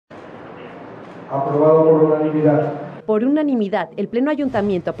Aprobado por unanimidad. Por unanimidad, el Pleno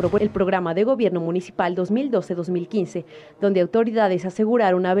Ayuntamiento aprobó el Programa de Gobierno Municipal 2012-2015, donde autoridades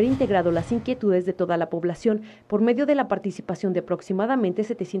aseguraron haber integrado las inquietudes de toda la población por medio de la participación de aproximadamente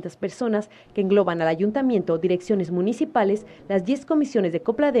 700 personas que engloban al Ayuntamiento, direcciones municipales, las 10 comisiones de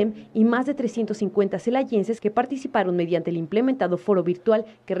Copladem y más de 350 celayenses que participaron mediante el implementado foro virtual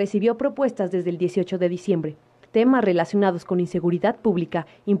que recibió propuestas desde el 18 de diciembre. Temas relacionados con inseguridad pública,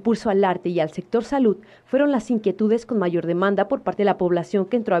 impulso al arte y al sector salud fueron las inquietudes con mayor demanda por parte de la población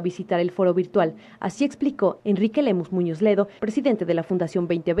que entró a visitar el foro virtual. Así explicó Enrique Lemus Muñoz Ledo, presidente de la Fundación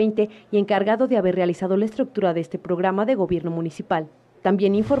 2020 y encargado de haber realizado la estructura de este programa de gobierno municipal.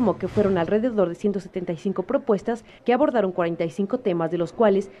 También informó que fueron alrededor de 175 propuestas que abordaron 45 temas, de los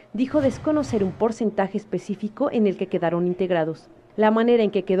cuales dijo desconocer un porcentaje específico en el que quedaron integrados. La manera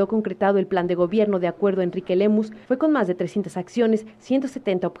en que quedó concretado el plan de gobierno, de acuerdo a Enrique Lemus, fue con más de 300 acciones,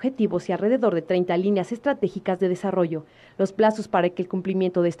 170 objetivos y alrededor de 30 líneas estratégicas de desarrollo. Los plazos para que el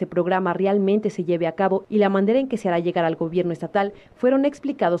cumplimiento de este programa realmente se lleve a cabo y la manera en que se hará llegar al gobierno estatal fueron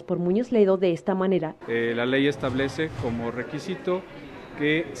explicados por Muñoz Ledo de esta manera. La ley establece como requisito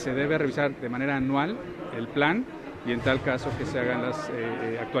que se debe revisar de manera anual el plan y en tal caso que se hagan las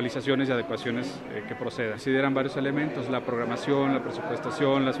actualizaciones y adecuaciones que procedan. Consideran varios elementos: la programación, la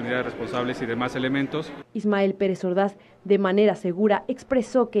presupuestación, las unidades responsables y demás elementos. Ismael Pérez Ordaz, de manera segura,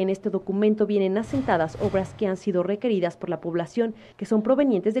 expresó que en este documento vienen asentadas obras que han sido requeridas por la población, que son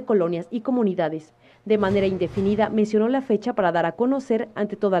provenientes de colonias y comunidades. De manera indefinida, mencionó la fecha para dar a conocer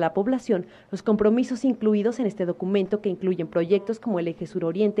ante toda la población los compromisos incluidos en este documento, que incluyen proyectos como el Eje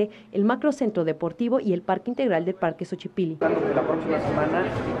Sur-Oriente, el Macrocentro Deportivo y el Parque Integral del Parque Xochipilli. La próxima semana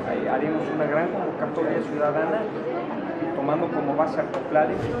haremos una gran convocatoria ciudadana, tomando como base a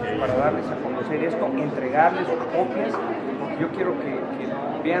Copladem para darles a conocer esto, entregarles copias, porque yo quiero que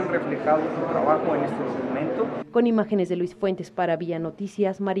vean reflejado su trabajo en este documento. Con imágenes de Luis Fuentes para Vía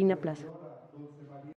Noticias, Marina Plaza.